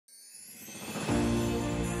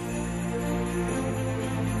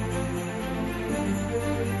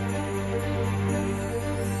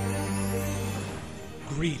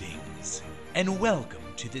and welcome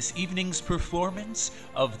to this evening's performance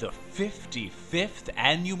of the 55th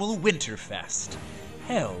Annual Winterfest,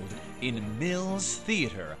 held in Mills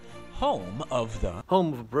Theater, home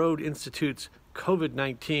of Broad Institute's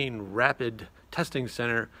COVID-19 Rapid Testing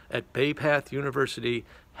Center at Bay Path University.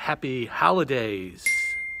 Happy holidays.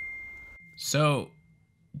 So,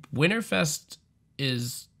 Winterfest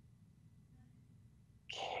is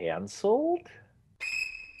canceled?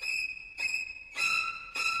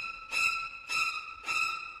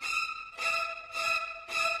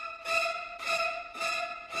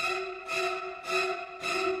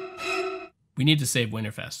 We need to save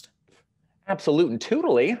Winterfest. Absolute and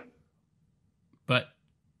totally. But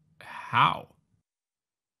how?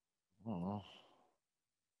 Oh.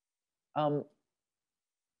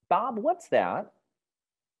 Bob, what's that?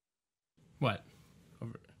 What?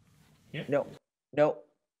 Over here? No.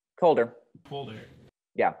 Colder. Colder.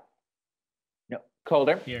 Yeah. No.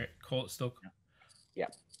 Colder. Here. Cold. Still. Yeah.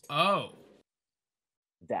 Oh.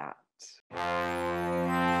 That.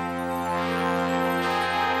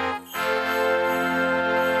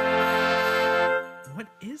 What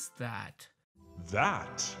is that?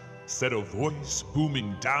 That, said a voice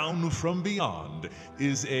booming down from beyond,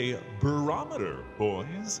 is a barometer,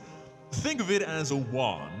 boys. Think of it as a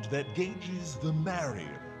wand that gauges the merry,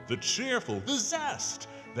 the cheerful, the zest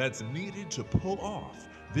that's needed to pull off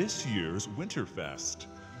this year's Winterfest.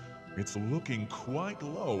 It's looking quite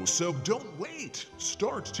low, so don't wait.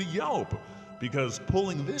 Start to yelp, because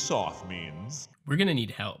pulling this off means we're gonna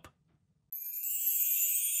need help.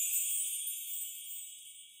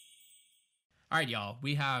 All right, y'all,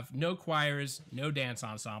 we have no choirs, no dance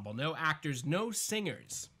ensemble, no actors, no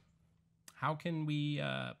singers. How can we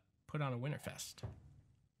put on a Winterfest?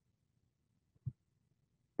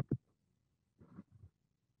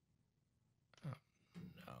 Oh,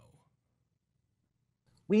 no.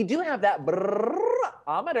 We do have that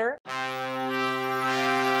barometer.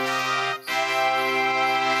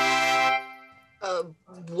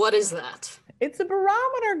 What is that? It's a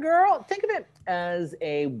barometer, girl. Think of it as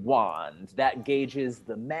a wand that gauges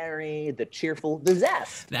the merry, the cheerful, the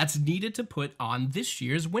zest. That's needed to put on this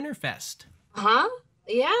year's Winterfest. Huh?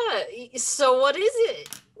 Yeah. So what is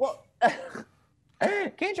it? Well,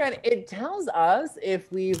 KTran, it tells us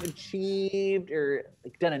if we've achieved or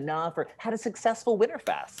done enough or had a successful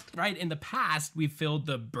Winterfest. Right, in the past, we've filled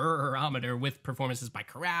the barometer with performances by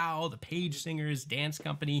chorale, the page singers, dance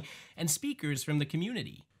company, and speakers from the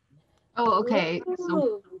community. Oh, okay.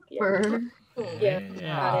 So Yeah.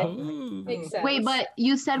 Yeah. Makes sense. wait, but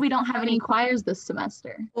you said we don't have any choirs this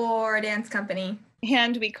semester. Or a dance company.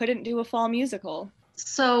 And we couldn't do a fall musical.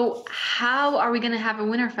 So how are we going to have a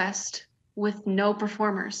Winterfest with no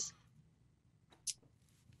performers?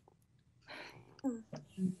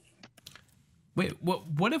 Wait,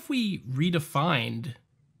 what if we redefined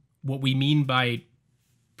what we mean by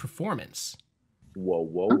performance?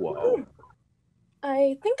 Whoa.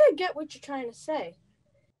 I think I get what you're trying to say.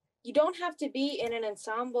 You don't have to be in an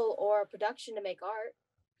ensemble or a production to make art.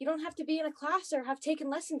 You don't have to be in a class or have taken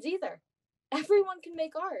lessons either. Everyone can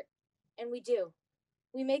make art. And we do.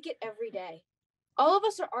 We make it every day. All of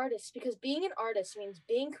us are artists because being an artist means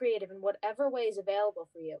being creative in whatever way is available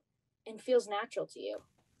for you and feels natural to you.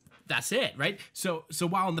 That's it, right? So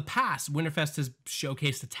while in the past, Winterfest has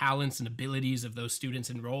showcased the talents and abilities of those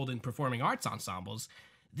students enrolled in performing arts ensembles,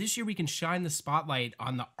 this year we can shine the spotlight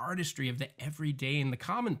on the artistry of the everyday and the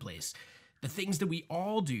commonplace, the things that we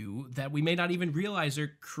all do that we may not even realize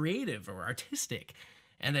are creative or artistic.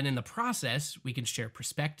 And then in the process, we can share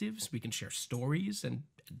perspectives, we can share stories and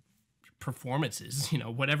performances,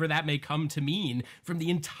 whatever that may come to mean from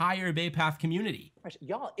the entire Bay Path community.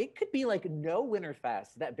 Y'all, it could be like no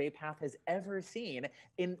Winterfest that Bay Path has ever seen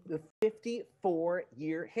in the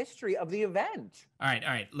 54-year history of the event. All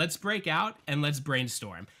right, let's break out and let's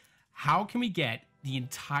brainstorm. How can we get the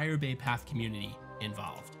entire Bay Path community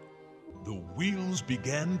involved? the wheels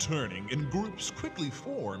began turning and groups quickly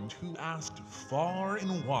formed who asked far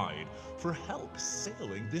and wide for help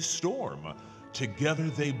sailing this storm. Together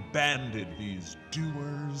they banded these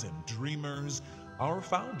doers and dreamers, our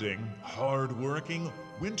founding, hard-working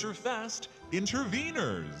Winterfest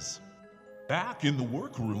interveners. Back in the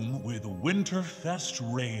workroom with Winterfest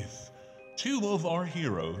Wraith, two of our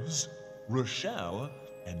heroes, Rashel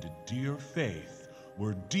and dear Faith,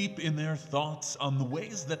 were deep in their thoughts on the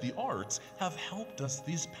ways that the arts have helped us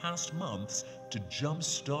these past months to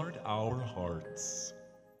jumpstart our hearts.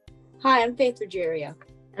 Hi, I'm Faith Ruggiero.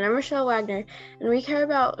 And I'm Rachel Wagner, and we care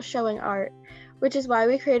about showing art, which is why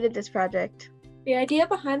we created this project. The idea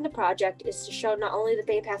behind the project is to show not only the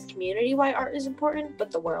Bay Path community why art is important, but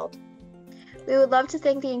the world. We would love to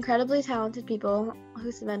thank the incredibly talented people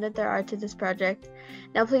who submitted their art to this project.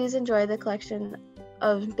 Now please enjoy the collection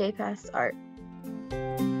of Bay Path's art.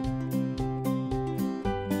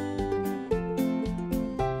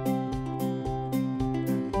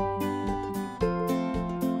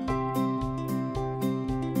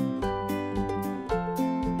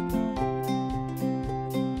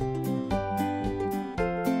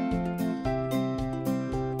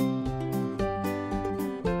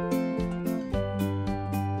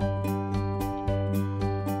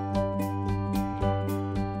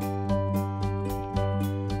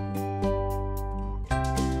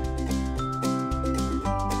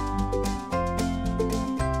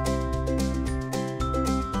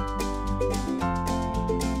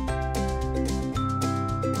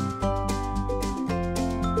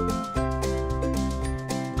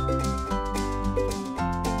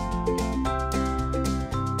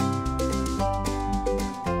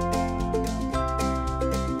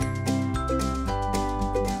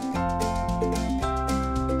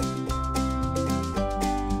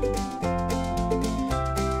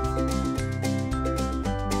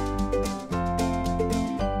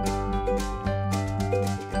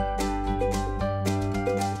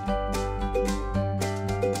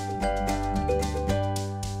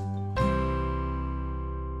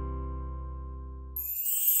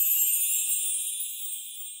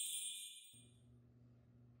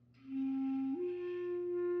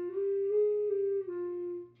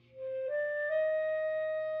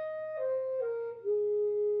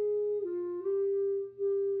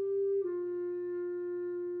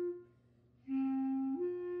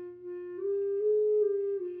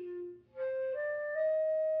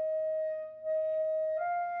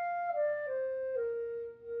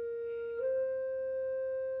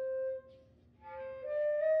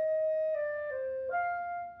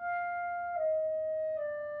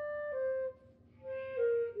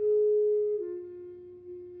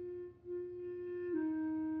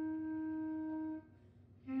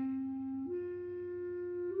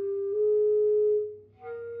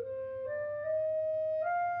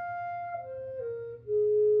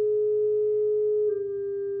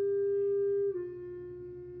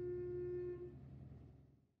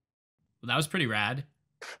 Well, that was pretty rad.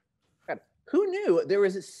 God, who knew there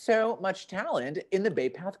was so much talent in the Bay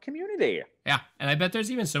Path community? Yeah, and I bet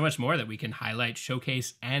there's even so much more that we can highlight,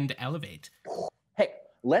 showcase, and elevate. Hey,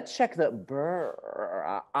 let's check the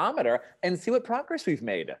barometer and see what progress we've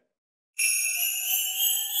made.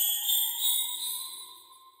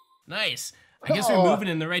 Nice. I guess we're moving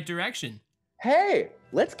in the right direction. Hey,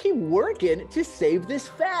 let's keep working to save this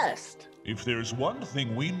fest. If there's one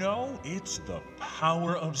thing we know, it's the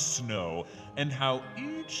power of snow and how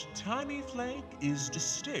each tiny flake is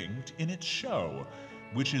distinct in its show,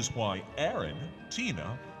 which is why Erin,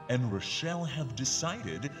 Tina, and Rashel have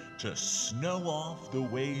decided to snow off the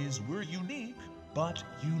ways we're unique but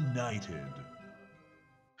united.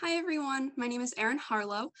 Hi everyone, my name is Erin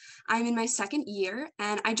Harlow. I'm in my second year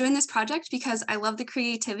and I joined this project because I love the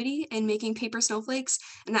creativity in making paper snowflakes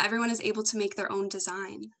and that everyone is able to make their own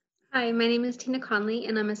design. Hi, my name is Tina Conley,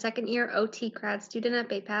 and I'm a second-year OT grad student at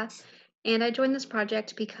Bay Path, and I joined this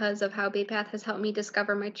project because of how Bay Path has helped me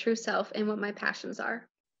discover my true self and what my passions are.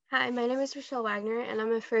 Hi, my name is Rashel Wagner, and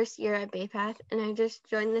I'm a first year at Bay Path, and I just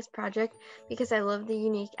joined this project because I love the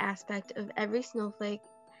unique aspect of every snowflake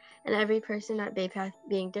and every person at Bay Path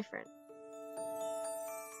being different.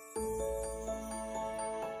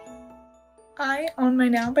 I own my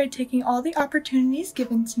now by taking all the opportunities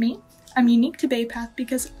given to me. I'm unique to Bay Path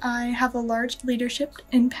because I have a large leadership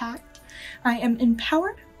impact. I am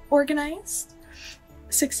empowered, organized,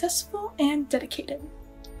 successful, and dedicated.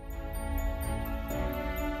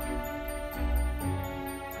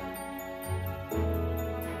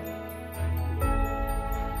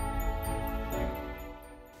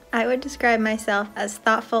 I would describe myself as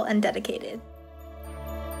thoughtful and dedicated.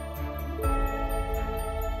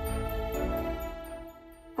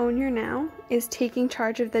 Own Your Now is taking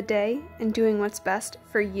charge of the day and doing what's best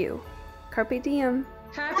for you. Carpe diem.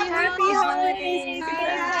 Happy holidays!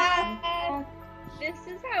 This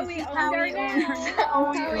is how we owned our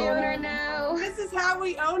now. This is how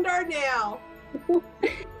we owned our now.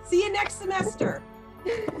 See you next semester.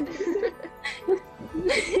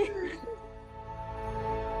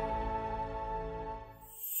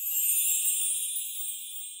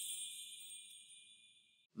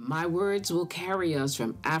 My words will carry us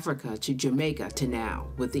from Africa to Jamaica to now,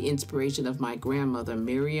 with the inspiration of my grandmother,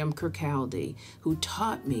 Miriam Kirkcaldy, who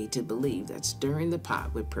taught me to believe that stirring the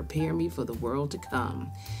pot would prepare me for the world to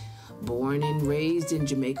come. Born and raised in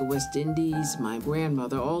Jamaica, West Indies, my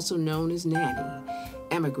grandmother, also known as Nanny,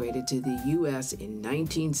 emigrated to the U.S. in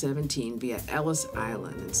 1917 via Ellis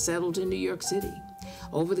Island and settled in New York City.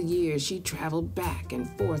 Over the years, she traveled back and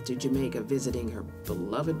forth to Jamaica, visiting her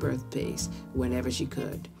beloved birthplace whenever she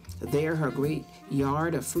could. There, her great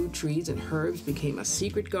yard of fruit trees and herbs became a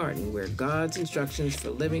secret garden where God's instructions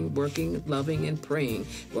for living, working, loving, and praying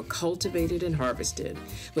were cultivated and harvested.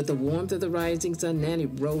 With the warmth of the rising sun, Nanny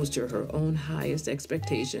rose to her own highest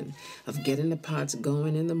expectation of getting the pots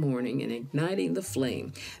going in the morning and igniting the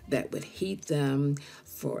flame that would heat them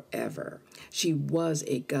forever. She was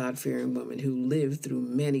a God-fearing woman who lived through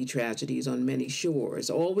many tragedies on many shores,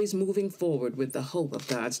 always moving forward with the hope of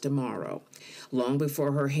God's tomorrow. Long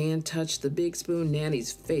before her hand touched the big spoon,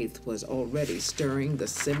 Nanny's faith was already stirring the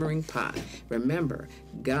simmering pot. Remember,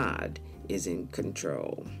 God is in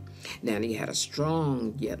control. Nanny had a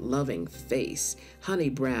strong yet loving face, honey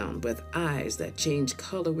brown with eyes that changed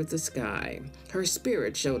color with the sky. Her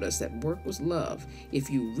spirit showed us that work was love if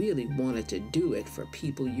you really wanted to do it for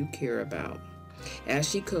people you care about. As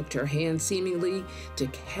she cooked, her hands seemingly to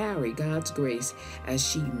carry God's grace as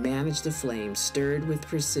she managed the flame, stirred with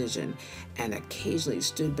precision, and occasionally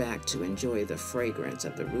stood back to enjoy the fragrance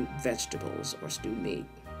of the root vegetables or stewed meat.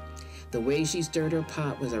 The way she stirred her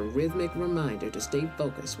pot was a rhythmic reminder to stay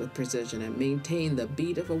focused with precision and maintain the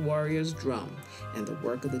beat of a warrior's drum and the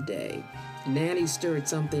work of the day. Nanny stirred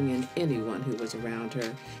something in anyone who was around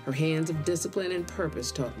her. Her hands of discipline and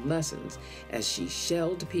purpose taught lessons as she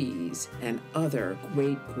shelled peas and other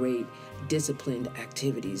great disciplined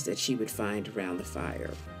activities that she would find around the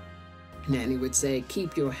fire. Nanny would say,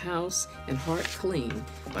 keep your house and heart clean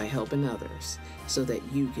by helping others so that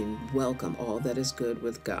you can welcome all that is good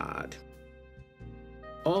with God.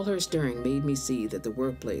 All her stirring made me see that the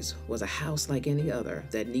workplace was a house like any other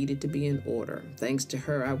that needed to be in order. Thanks to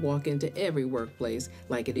her, I walk into every workplace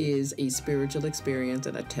like it is a spiritual experience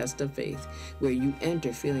and a test of faith, where you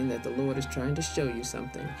enter feeling that the Lord is trying to show you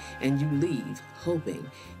something, and you leave hoping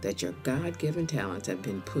that your God-given talents have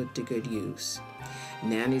been put to good use.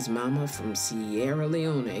 Nanny's mama from Sierra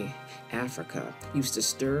Leone, Africa, used to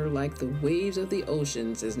stir like the waves of the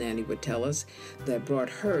oceans, as Nanny would tell us, that brought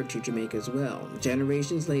her to Jamaica as well.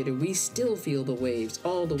 Generations later, we still feel the waves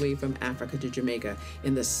all the way from Africa to Jamaica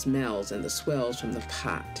in the smells and the swells from the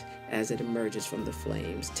pot as it emerges from the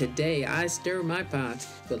flames. Today, I stir my pots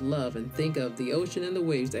with love and think of the ocean and the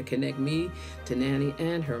waves that connect me to Nanny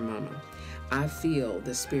and her mama. I feel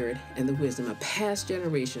the spirit and the wisdom of past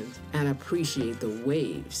generations and appreciate the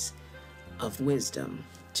waves of wisdom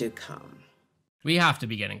to come. We have to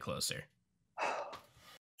be getting closer.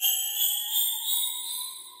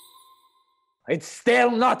 It's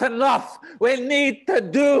still not enough. We need to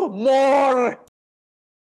do more.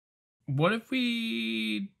 What if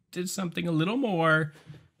we did something a little more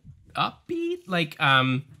upbeat, like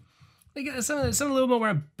something a little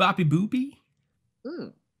more boppy boopy?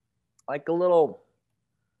 Like a little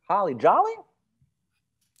holly jolly?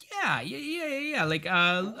 Yeah. Like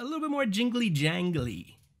a little bit more jingly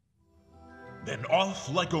jangly. Then off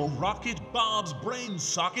like a rocket, Bob's brain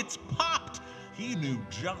sockets popped. He knew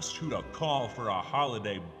just who to call for a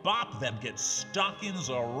holiday bop that gets stockings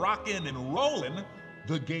a-rockin' and rollin'.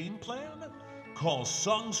 The game plan? Call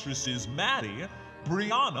songstresses Madi,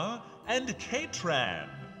 Brianna, and KTran.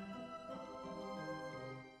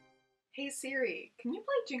 Hey Siri, can you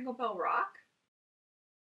play Jingle Bell Rock?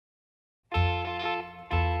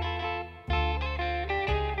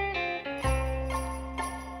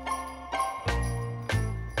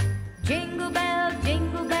 Jingle bell,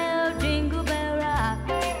 jingle bell, jingle bell rock.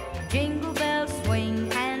 Jingle bells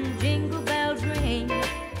swing and jingle bells ring.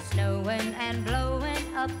 Snowing and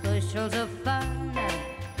blowing up bushels of fun.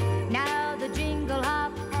 Now the jingle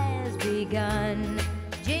hop has begun.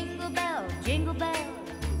 Jingle bell, jingle bell,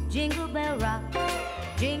 jingle bell rock.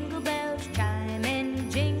 Jingle bells chime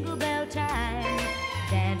in jingle bell time.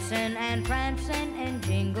 Dancing and prancing in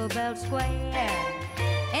Jingle Bell Square.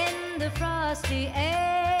 In the frosty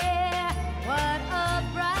air. What a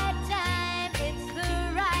bright time, it's the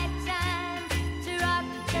right time to rock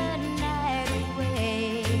the night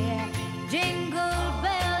away. Jingle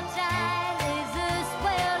bell time is a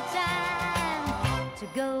swell time to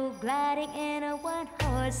go gliding in a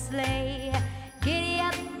one-horse sleigh. Giddy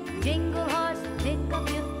up, jingle horse, pick up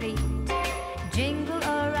your feet. Jingle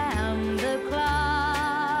around the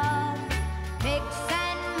clock. Mix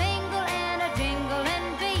and mingle in a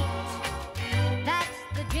jingling beat. That's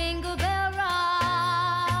the Jingle Bell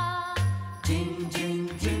Rock. Jing, jing,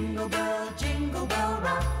 jingle bell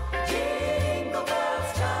rock. Jingle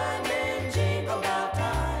bells chime in jingle bell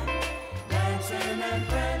time. Dancing and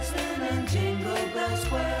prancing in Jingle Bell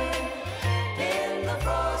Square. In the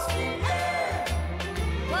frosty air.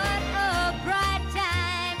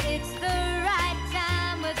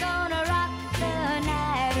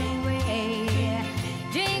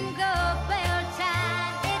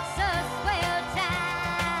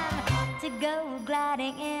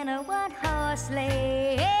 your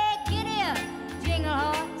sleigh. Hey, giddy up, jingle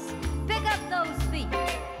horse, pick up those feet,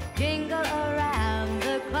 jingle around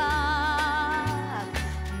the clock.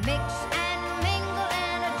 Mix and mingle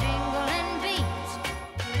and a jingling beat.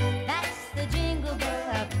 That's the jingle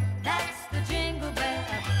bell, that's the jingle bell,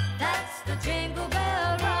 that's the jingle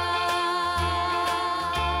bell rock.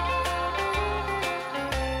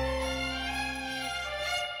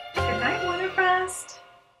 Good night, Winterfest.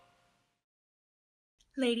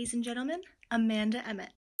 Ladies and gentlemen, Amanda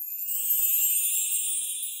Emmett.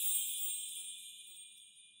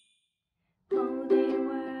 Oh, they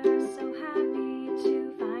were so happy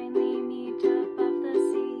to finally meet above the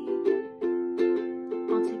sea.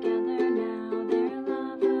 All together now, their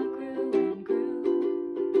love grew and grew.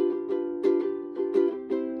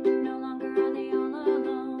 No longer are they all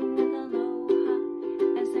alone with Aloha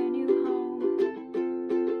as their new home.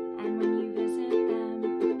 And when you visit them,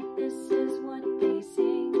 this is what they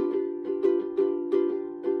sing.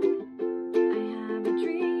 I have a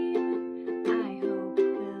dream, I hope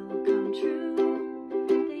will come true,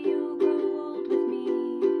 that you'll grow old with me,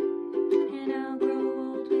 and I'll grow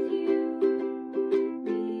old with you.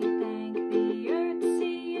 We thank the earth,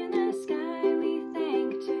 sea, and the sky, we thank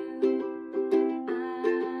too.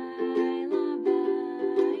 I love you. I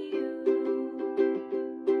love you.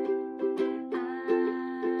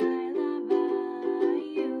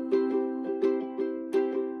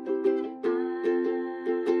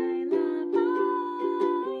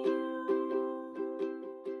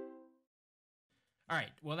 All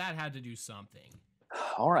right, well, that had to do something.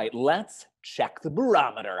 All right, let's check the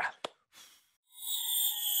barometer.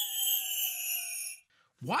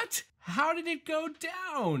 What? How did it go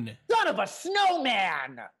down? Son of a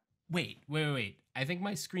snowman! Wait. I think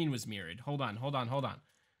my screen was mirrored. Hold on. Oh!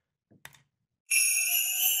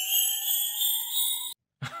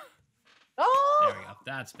 There we go.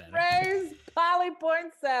 That's better. Praise Polly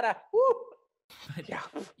Poinsettia. Woo! But,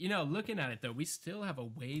 looking at it, though, we still have a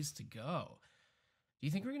ways to go. Do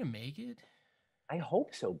you think we're going to make it? I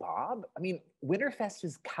hope so, Bob. I mean, Winterfest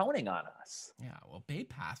is counting on us. Yeah, well, Bay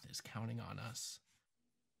Path is counting on us.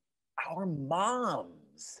 Our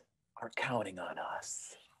moms are counting on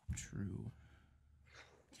us. True.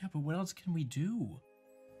 Yeah, but what else can we do?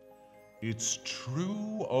 It's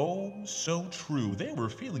true, oh so true. They were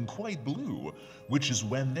feeling quite blue, which is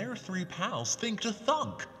when their three pals think to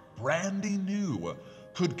thunk, brandy new.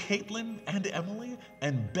 Could Kaitlyn and Emily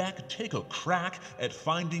and Beck take a crack at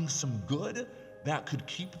finding some good that could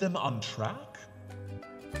keep them on track?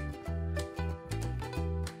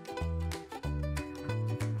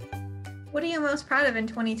 What are you most proud of in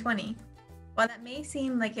 2020? While that may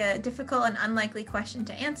seem like a difficult and unlikely question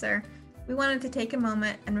to answer, we wanted to take a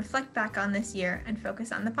moment and reflect back on this year and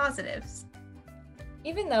focus on the positives.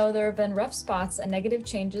 Even though there have been rough spots and negative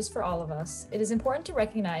changes for all of us, it is important to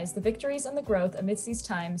recognize the victories and the growth amidst these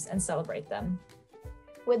times and celebrate them.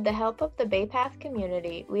 With the help of the Bay Path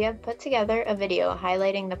community, we have put together a video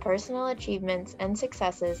highlighting the personal achievements and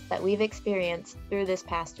successes that we've experienced through this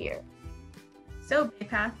past year. So, Bay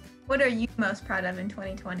Path, what are you most proud of in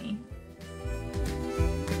 2020?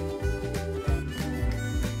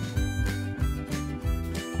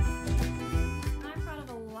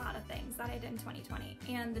 That I did in 2020,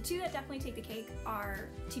 and the two that definitely take the cake are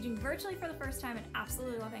teaching virtually for the first time and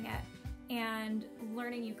absolutely loving it, and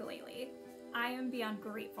learning ukulele. I am beyond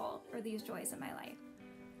grateful for these joys in my life.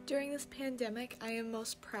 During this pandemic, I am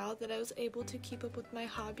most proud that I was able to keep up with my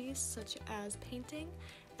hobbies such as painting,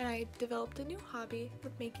 and I developed a new hobby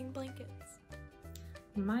with making blankets.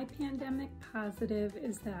 My pandemic positive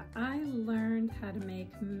is that I learned how to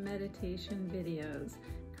make meditation videos,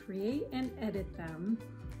 create and edit them,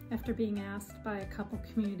 after being asked by a couple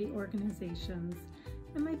community organizations,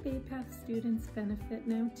 and my Bay Path students benefit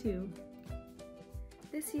now too.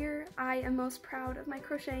 This year, I am most proud of my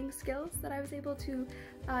crocheting skills that I was able to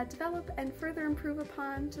develop and further improve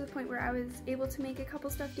upon to the point where I was able to make a couple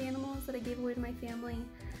stuffed animals that I gave away to my family,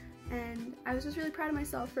 and I was just really proud of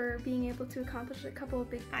myself for being able to accomplish a couple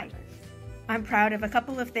of big projects. I'm proud of a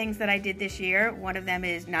couple of things that I did this year. One of them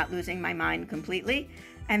is not losing my mind completely,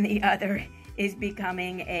 and the other is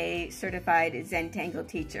becoming a certified Zentangle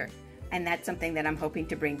teacher. And that's something that I'm hoping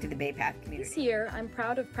to bring to the Bay Path community. This year, I'm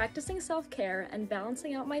proud of practicing self-care and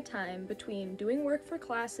balancing out my time between doing work for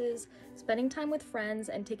classes, spending time with friends,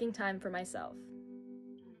 and taking time for myself.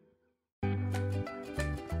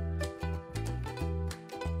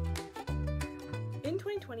 In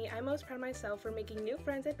 2020, I'm most proud of myself for making new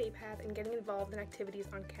friends at Bay Path and getting involved in activities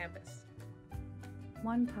on campus.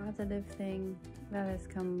 One positive thing that has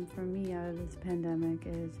come for me out of this pandemic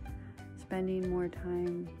is spending more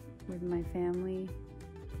time with my family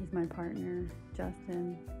He's my partner,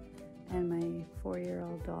 Justin, and my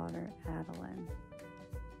 4-year-old daughter, Adeline.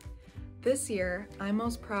 This year, I'm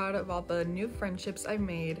most proud of all the new friendships I've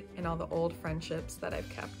made and all the old friendships that I've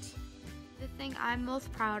kept. The thing I'm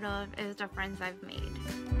most proud of is the friends I've made.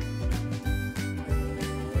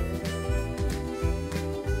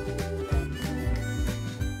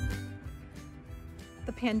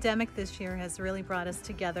 The pandemic this year has really brought us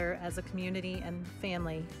together as a community and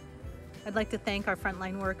family. I'd like to thank our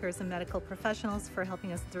frontline workers and medical professionals for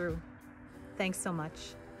helping us through. Thanks so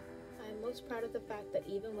much. I'm most proud of the fact that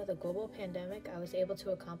even with a global pandemic, I was able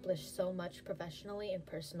to accomplish so much professionally and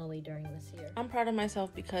personally during this year. I'm proud of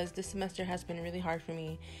myself because this semester has been really hard for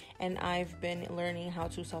me, and I've been learning how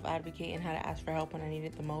to self-advocate and how to ask for help when I need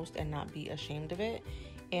it the most and not be ashamed of it.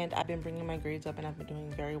 And I've been bringing my grades up, and I've been doing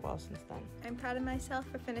very well since then. I'm proud of myself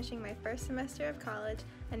for finishing my first semester of college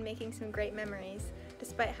and making some great memories,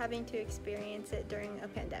 despite having to experience it during a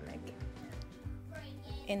pandemic.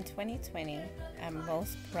 In 2020, I'm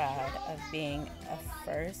most proud of being a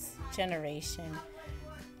first-generation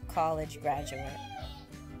college graduate.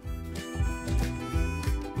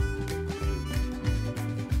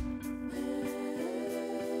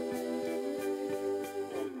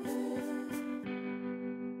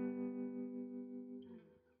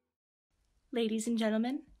 Ladies and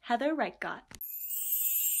gentlemen, Heather Reichgott.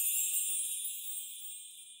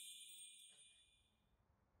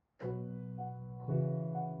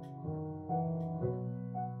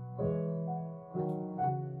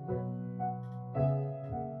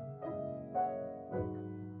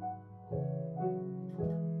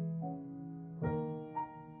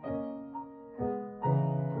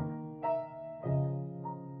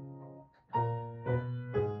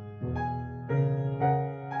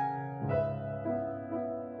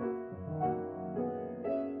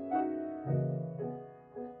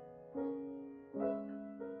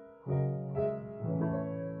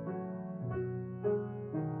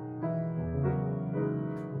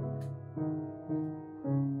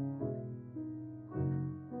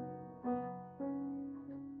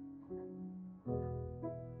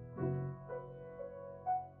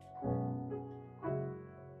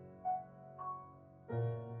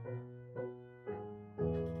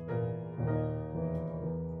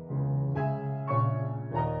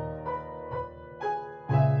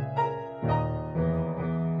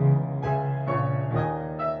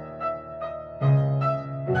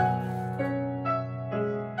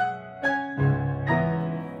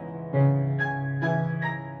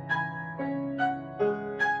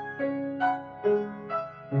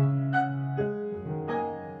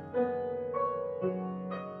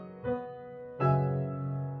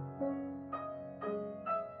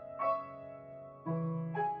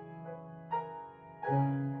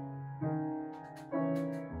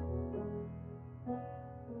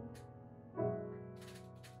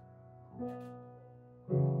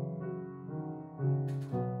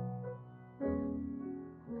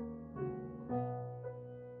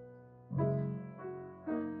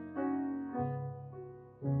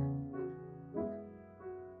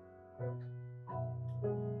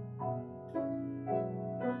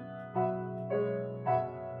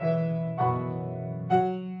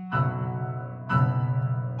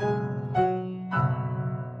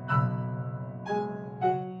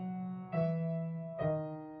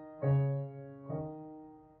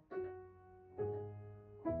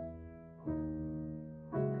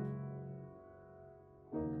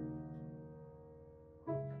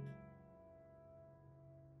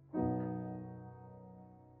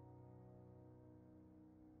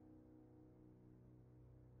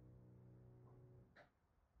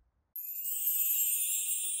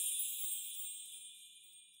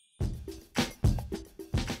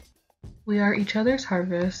 We are each other's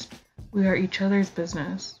harvest. We are each other's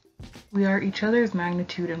business. We are each other's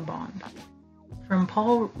magnitude and bond. From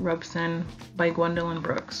Paul Robeson by Gwendolyn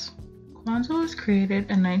Brooks. Kwanzaa was created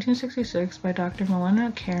in 1966 by Dr.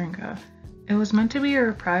 Melinda Karenga. It was meant to be a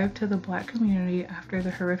reprieve to the Black community after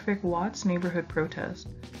the horrific Watts neighborhood protest,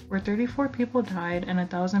 where 34 people died and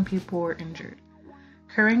 1,000 people were injured.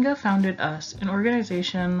 Karenga founded US, an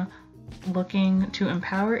organization looking to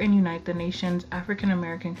empower and unite the nation's African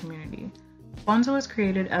American community. Kwanzaa was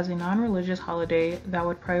created as a non-religious holiday that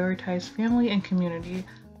would prioritize family and community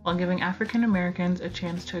while giving African Americans a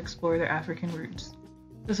chance to explore their African roots.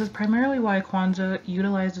 This is primarily why Kwanzaa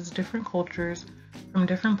utilizes different cultures from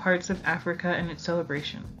different parts of Africa in its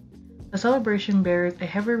celebration. The celebration bears a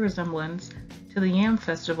heavy resemblance to the Yam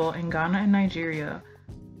Festival in Ghana and Nigeria,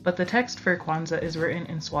 but the text for Kwanzaa is written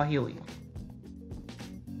in Swahili.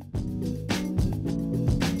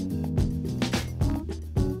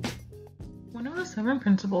 7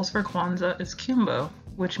 principles for Kwanzaa is Kumbo,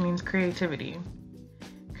 which means creativity.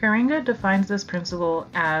 Karenga defines this principle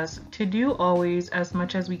as to do always as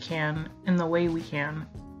much as we can in the way we can,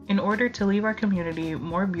 in order to leave our community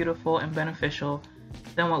more beautiful and beneficial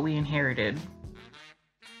than what we inherited.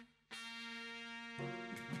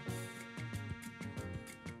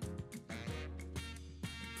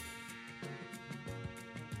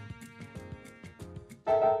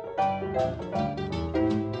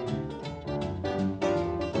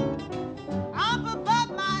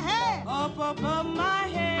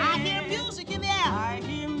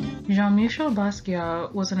 Jean-Michel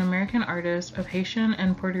Basquiat was an American artist of Haitian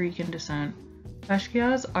and Puerto Rican descent.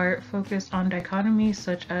 Basquiat's art focused on dichotomies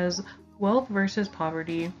such as wealth versus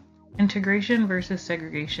poverty, integration versus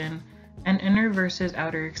segregation, and inner versus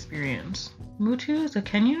outer experience. Mutu is a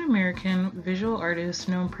Kenyan-American visual artist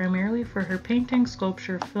known primarily for her painting,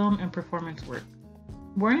 sculpture, film, and performance work.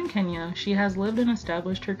 Born in Kenya, she has lived and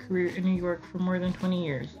established her career in New York for more than 20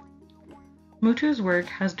 years. Mutu's work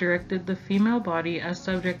has directed the female body as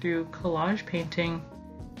subject through collage painting,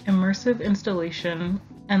 immersive installation,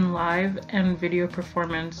 and live and video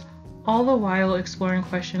performance, all the while exploring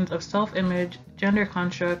questions of self-image, gender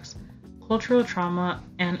constructs, cultural trauma,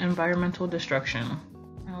 and environmental destruction.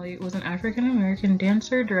 Ali was an African-American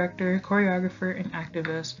dancer, director, choreographer, and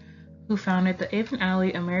activist who founded the Avon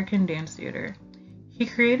Alley American Dance Theater. He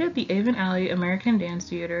created the Avon Alley American Dance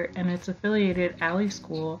Theater and its affiliated Alley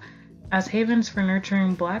School as havens for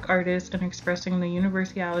nurturing Black artists and expressing the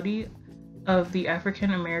universality of the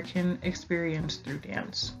African American experience through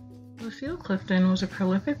dance. Lucille Clifton was a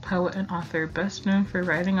prolific poet and author best known for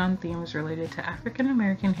writing on themes related to African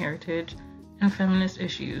American heritage and feminist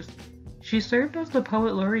issues. She served as the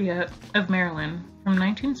Poet Laureate of Maryland from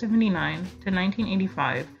 1979 to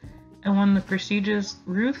 1985 and won the prestigious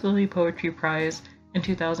Ruth Lilly Poetry Prize in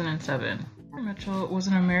 2007. Mitchell was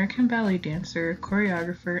an American ballet dancer,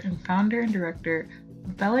 choreographer, and founder and director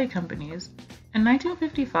of ballet companies. In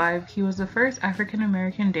 1955, he was the first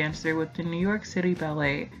African-American dancer with the New York City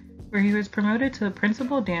Ballet, where he was promoted to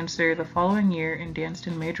principal dancer the following year and danced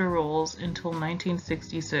in major roles until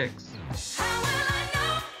 1966.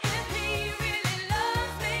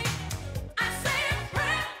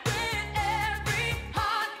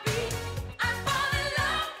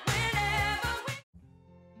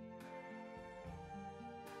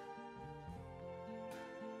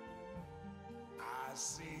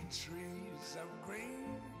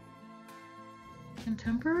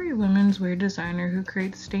 Contemporary women's wear designer who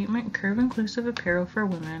creates statement curve-inclusive apparel for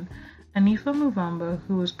women, Anifa Muvamba,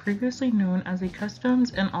 who was previously known as a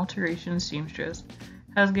customs and alterations seamstress,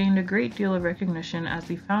 has gained a great deal of recognition as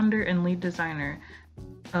the founder and lead designer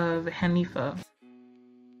of Hanifa.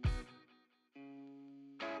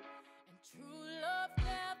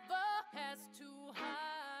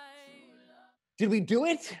 Did we do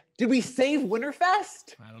it? Did we save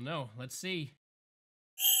Winterfest? I don't know. Let's see.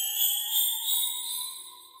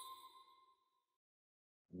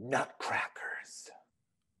 Nutcrackers.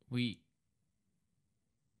 We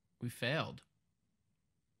failed.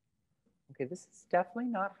 Okay, this is definitely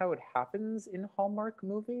not how it happens in Hallmark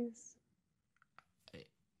movies.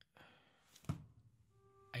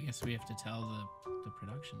 I guess we have to tell the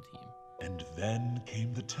production team. And then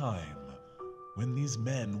came the time when these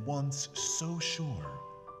men, once so sure,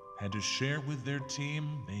 had to share with their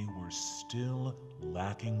team they were still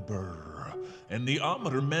lacking burr. And the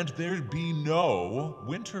ometer meant there'd be no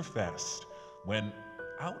Winterfest, when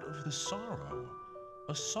out of the sorrow,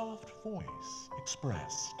 a soft voice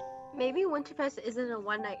expressed. Maybe Winterfest isn't a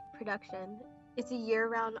one-night production. It's a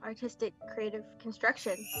year-round artistic creative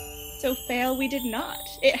construction. So fail we did not.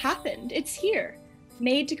 It happened. It's here.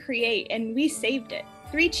 Made to create, and we saved it.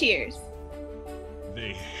 3 cheers.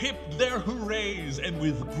 They hipped their hoorays, and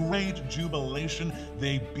with great jubilation,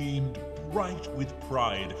 they beamed bright with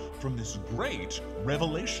pride from this great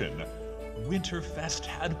revelation. Winterfest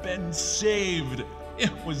had been saved.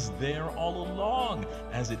 It was there all along,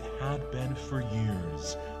 as it had been for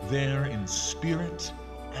years, there in spirit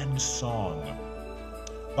and song.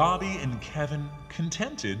 Bobby and Kevin,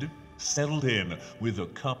 contented, settled in with a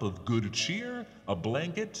cup of good cheer, a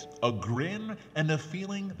blanket, a grin, and a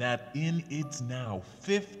feeling that in its now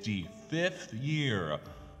 55th year,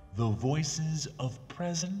 the voices of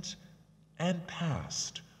present and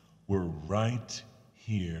past were right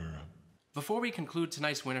here. Before we conclude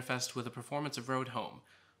tonight's Winterfest with a performance of Road Home,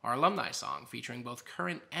 our alumni song featuring both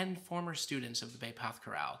current and former students of the Bay Path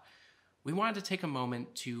Chorale, we wanted to take a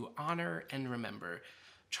moment to honor and remember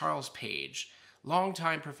Charles Page,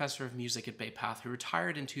 longtime professor of music at Bay Path who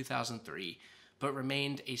retired in 2003, but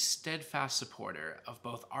remained a steadfast supporter of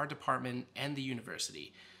both our department and the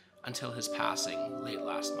university until his passing late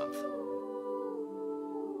last month.